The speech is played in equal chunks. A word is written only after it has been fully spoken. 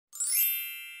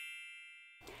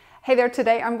Hey there,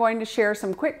 today I'm going to share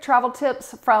some quick travel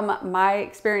tips from my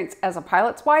experience as a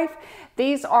pilot's wife.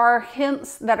 These are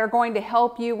hints that are going to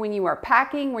help you when you are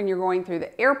packing, when you're going through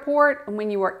the airport, and when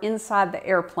you are inside the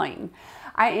airplane.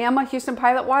 I am a Houston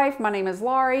pilot wife. My name is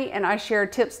Laurie, and I share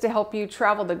tips to help you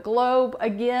travel the globe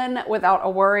again without a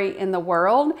worry in the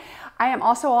world. I am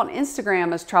also on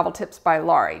Instagram as Travel Tips by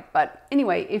Laurie. But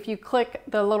anyway, if you click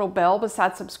the little bell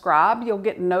beside subscribe, you'll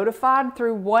get notified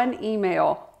through one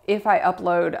email if I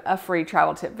upload a free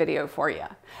travel tip video for you.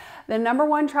 The number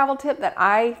one travel tip that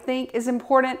I think is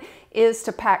important is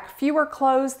to pack fewer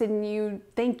clothes than you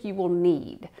think you will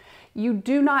need. You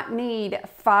do not need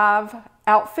 5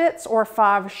 outfits or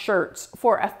 5 shirts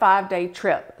for a 5-day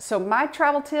trip. So my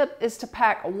travel tip is to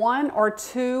pack 1 or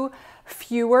 2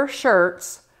 fewer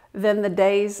shirts than the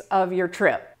days of your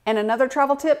trip. And another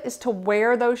travel tip is to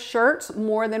wear those shirts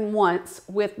more than once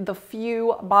with the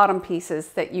few bottom pieces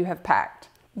that you have packed.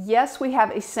 Yes, we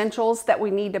have essentials that we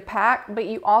need to pack, but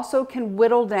you also can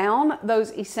whittle down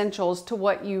those essentials to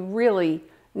what you really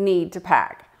need to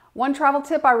pack. One travel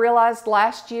tip I realized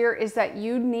last year is that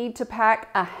you need to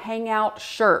pack a hangout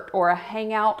shirt or a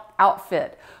hangout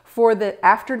outfit for the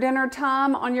after dinner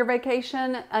time on your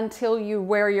vacation until you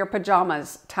wear your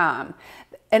pajamas time.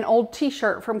 An old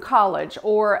t-shirt from college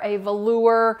or a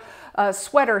velour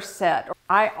sweater set.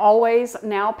 I always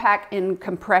now pack in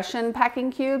compression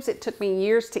packing cubes. It took me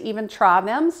years to even try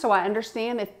them, so I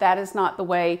understand if that is not the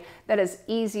way that is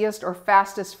easiest or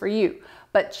fastest for you.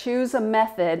 But choose a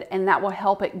method and that will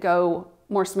help it go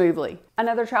more smoothly.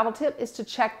 Another travel tip is to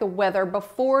check the weather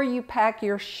before you pack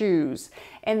your shoes,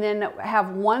 and then have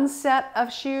one set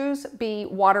of shoes be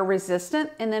water resistant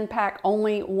and then pack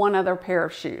only one other pair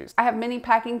of shoes. I have many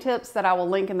packing tips that I will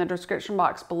link in the description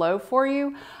box below for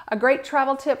you. A great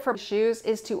travel tip for shoes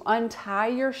is to untie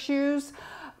your shoes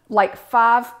like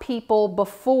 5 people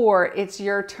before it's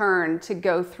your turn to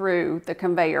go through the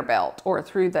conveyor belt or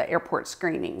through the airport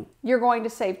screening. You're going to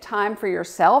save time for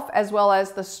yourself as well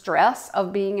as the stress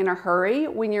of being in a hurry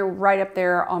when you're right up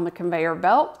there on the conveyor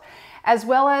belt, as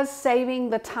well as saving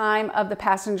the time of the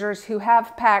passengers who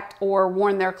have packed or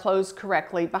worn their clothes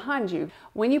correctly behind you.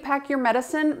 When you pack your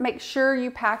medicine, make sure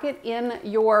you pack it in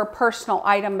your personal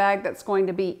item bag that's going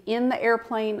to be in the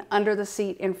airplane under the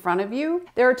seat in front of you.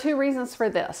 There are 2 reasons for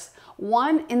this.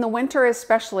 One, in the winter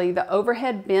especially, the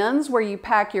overhead bins where you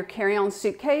pack your carry-on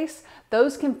suitcase,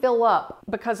 those can fill up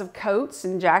because of coats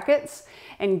and jackets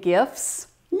and gifts.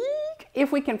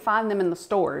 If we can find them in the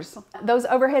stores. Those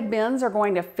overhead bins are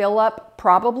going to fill up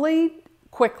probably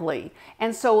quickly.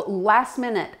 And so last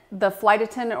minute, the flight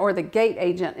attendant or the gate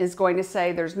agent is going to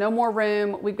say, there's no more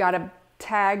room. We've got to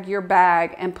tag your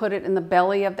bag and put it in the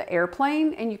belly of the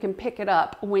airplane, and you can pick it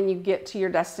up when you get to your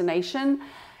destination.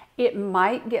 It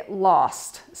might get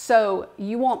lost. So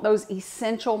you want those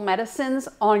essential medicines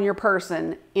on your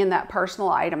person in that personal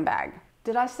item bag.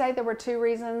 Did I say there were 2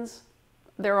 reasons?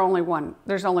 There's only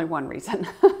one reason.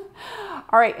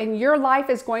 All right, and your life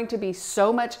is going to be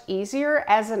so much easier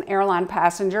as an airline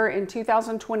passenger in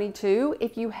 2022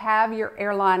 if you have your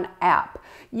airline app.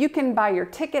 You can buy your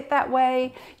ticket that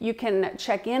way. You can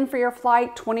check in for your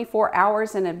flight 24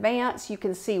 hours in advance. You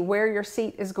can see where your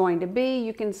seat is going to be.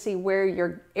 You can see where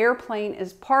your airplane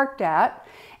is parked at.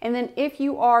 And then if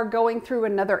you are going through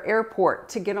another airport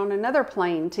to get on another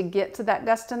plane to get to that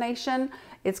destination,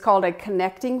 it's called a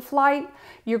connecting flight.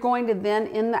 You're going to then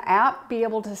in the app be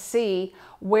able to see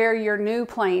where your new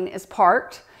plane is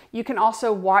parked. You can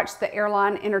also watch the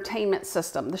airline entertainment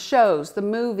system, the shows, the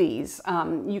movies.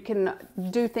 You can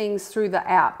do things through the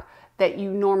app that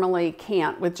you normally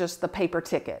can't with just the paper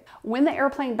ticket. When the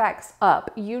airplane backs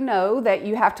up, you know that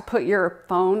you have to put your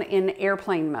phone in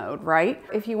airplane mode, right?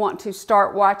 If you want to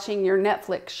start watching your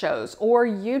Netflix shows or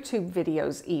YouTube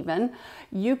videos even,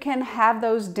 you can have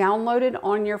those downloaded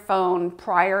on your phone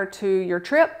prior to your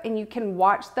trip, and you can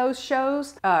watch those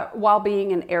shows while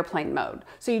being in airplane mode.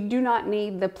 So you do not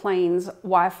need the plane's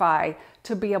Wi-Fi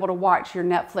to be able to watch your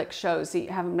Netflix shows that you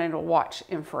haven't been able to watch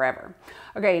in forever.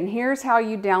 Okay, and here's how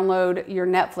you download your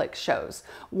Netflix shows.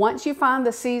 Once you find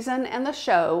the season and the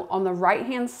show, on the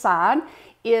right-hand side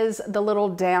is the little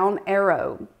down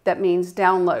arrow that means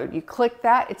download. You click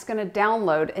that, it's going to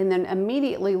download, and then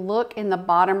immediately look in the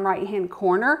bottom right-hand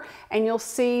corner and you'll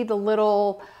see the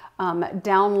little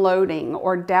downloading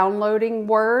or downloading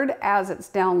word as it's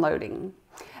downloading.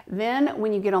 Then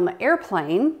when you get on the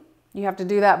airplane, you have to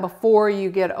do that before you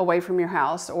get away from your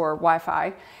house or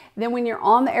Wi-Fi. Then when you're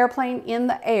on the airplane in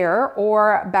the air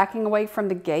or backing away from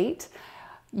the gate,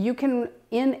 you can,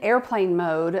 in airplane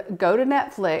mode, go to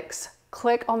Netflix,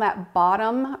 click on that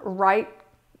bottom right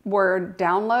word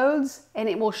downloads, and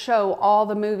it will show all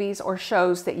the movies or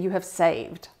shows that you have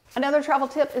saved. Another travel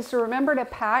tip is to remember to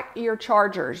pack your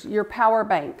chargers, your power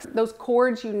banks, those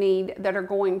cords you need that are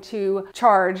going to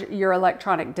charge your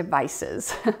electronic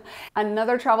devices.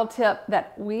 Another travel tip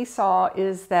that we saw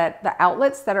is that the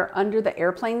outlets that are under the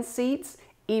airplane seats,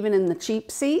 even in the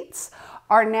cheap seats,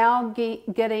 are now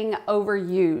getting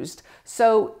overused.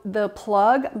 So the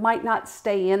plug might not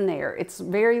stay in there. It's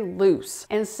very loose.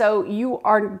 And so you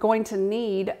are going to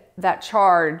need that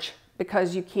charge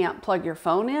because you can't plug your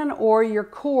phone in or your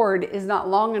cord is not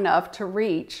long enough to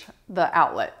reach the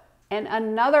outlet. And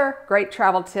another great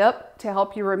travel tip to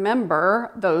help you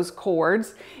remember those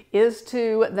cords is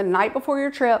to, the night before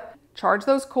your trip, charge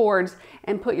those cords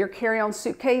and put your carry-on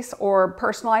suitcase or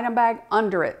personal item bag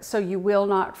under it so you will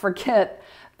not forget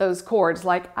those cords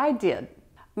like I did.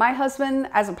 My husband,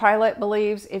 as a pilot,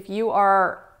 believes if you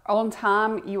are on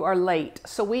time, you are late.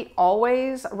 So we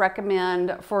always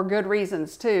recommend, for good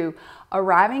reasons too,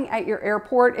 arriving at your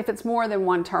airport, if it's more than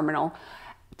one terminal,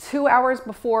 2 hours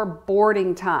before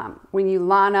boarding time when you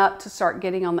line up to start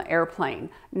getting on the airplane,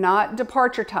 not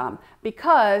departure time,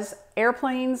 because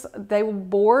airplanes, they will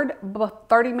board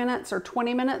 30 minutes or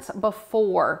 20 minutes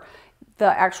before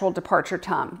the actual departure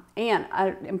time. And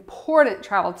an important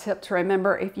travel tip to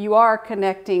remember if you are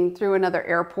connecting through another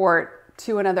airport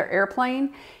to another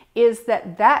airplane is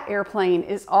that that airplane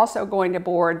is also going to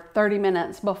board 30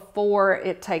 minutes before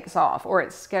it takes off or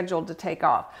it's scheduled to take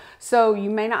off. So you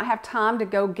may not have time to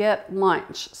go get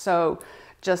lunch. So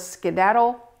just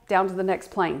skedaddle down to the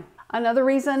next plane. Another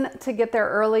reason to get there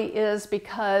early is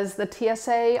because the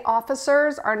TSA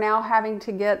officers are now having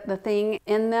to get the thing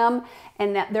in them,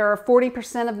 and that there are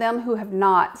 40% of them who have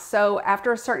not. So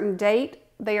after a certain date,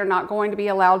 they are not going to be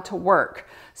allowed to work.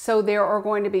 So there are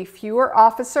going to be fewer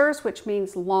officers, which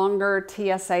means longer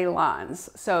TSA lines.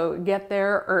 So get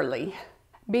there early.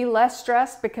 Be less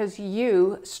stressed because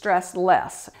you stress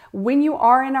less. When you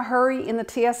are in a hurry in the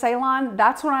TSA line,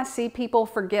 that's when I see people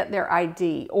forget their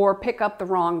ID or pick up the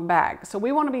wrong bag. So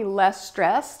we want to be less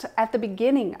stressed at the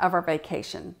beginning of our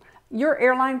vacation. Your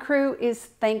airline crew is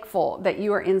thankful that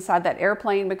you are inside that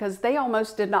airplane because they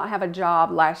almost did not have a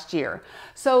job last year.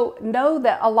 So know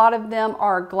that a lot of them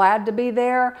are glad to be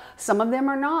there. Some of them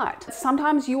are not.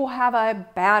 Sometimes you will have a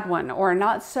bad one or a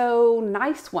not so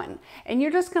nice one, and you're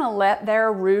just going to let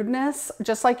their rudeness,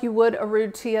 just like you would a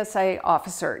rude TSA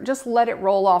officer, just let it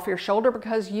roll off your shoulder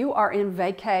because you are in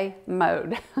vacay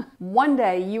mode. One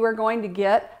day you are going to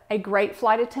get a great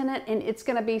flight attendant, and it's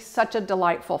going to be such a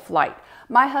delightful flight.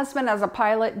 My husband, as a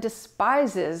pilot,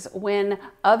 despises when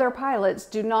other pilots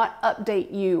do not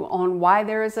update you on why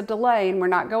there is a delay and we're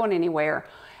not going anywhere,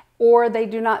 or they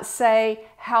do not say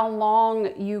how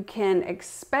long you can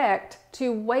expect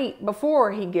to wait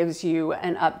before he gives you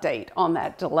an update on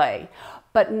that delay.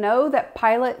 But know that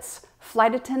pilots,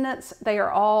 flight attendants, they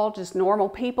are all just normal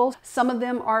people. Some of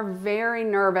them are very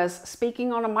nervous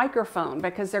speaking on a microphone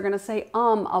because they're going to say a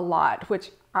lot,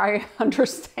 which I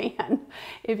understand.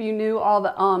 If you knew all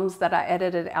the ums that I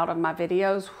edited out of my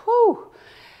videos, whew,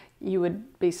 you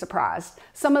would be surprised.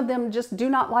 Some of them just do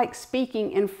not like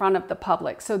speaking in front of the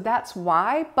public. So that's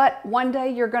why. But one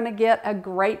day you're going to get a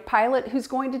great pilot who's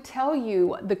going to tell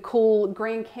you the cool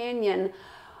Grand Canyon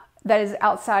that is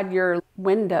outside your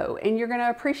window, and you're going to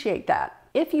appreciate that.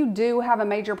 If you do have a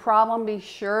major problem, be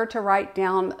sure to write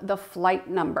down the flight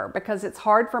number because it's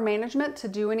hard for management to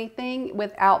do anything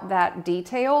without that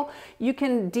detail. You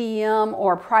can DM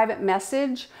or private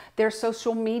message their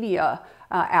social media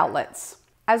outlets.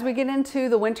 As we get into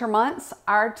the winter months,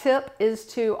 our tip is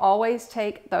to always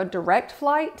take the direct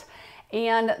flight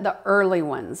and the early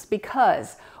ones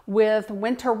because with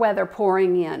winter weather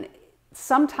pouring in,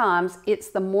 sometimes it's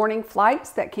the morning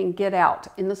flights that can get out.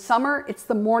 In the summer, it's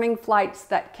the morning flights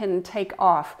that can take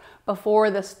off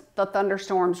before the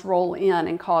thunderstorms roll in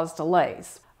and cause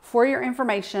delays. For your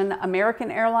information, American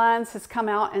Airlines has come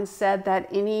out and said that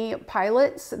any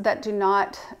pilots that do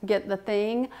not get the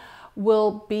thing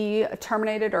will be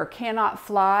terminated or cannot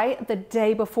fly the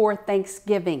day before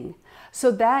Thanksgiving. So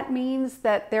that means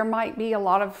that there might be a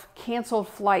lot of canceled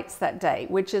flights that day,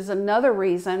 which is another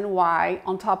reason why,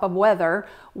 on top of weather,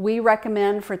 we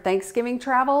recommend for Thanksgiving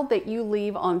travel that you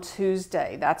leave on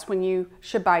Tuesday. That's when you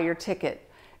should buy your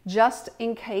ticket, just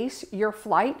in case your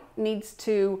flight needs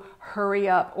to hurry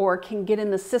up or can get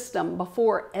in the system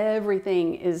before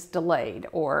everything is delayed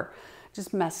or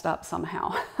just messed up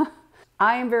somehow.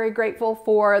 I am very grateful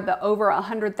for the over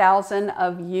 100,000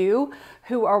 of you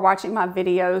who are watching my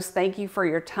videos. Thank you for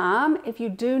your time. If you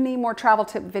do need more travel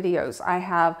tip videos, I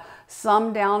have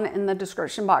some down in the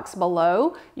description box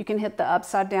below. You can hit the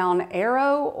upside down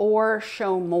arrow or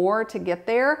show more to get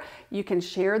there. You can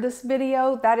share this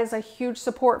video. That is a huge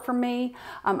support for me.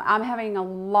 I'm having a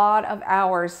lot of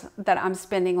hours that I'm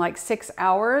spending, like 6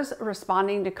 hours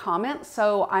responding to comments.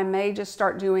 So I may just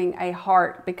start doing a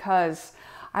heart because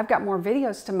I've got more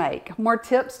videos to make, more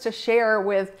tips to share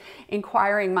with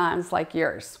inquiring minds like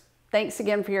yours. Thanks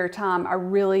again for your time. I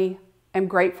really am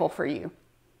grateful for you.